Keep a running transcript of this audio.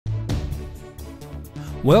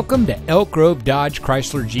Welcome to Elk Grove Dodge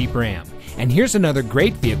Chrysler Jeep Ram. And here's another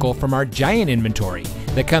great vehicle from our giant inventory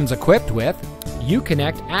that comes equipped with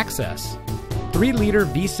Uconnect access, 3-liter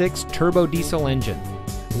V6 turbo diesel engine,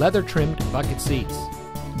 leather-trimmed bucket seats,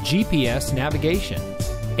 GPS navigation,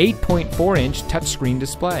 8.4-inch touchscreen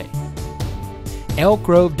display. Elk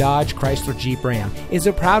Grove Dodge Chrysler Jeep Ram is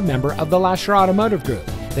a proud member of the Lasher Automotive Group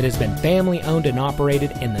that has been family-owned and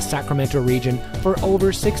operated in the Sacramento region for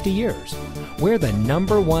over 60 years. We're the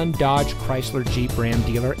 #1 Dodge Chrysler Jeep Ram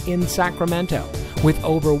dealer in Sacramento, with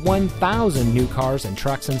over 1,000 new cars and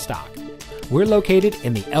trucks in stock. We're located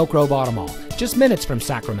in the Elk Grove Auto Mall, just minutes from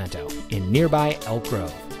Sacramento, in nearby Elk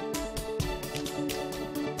Grove.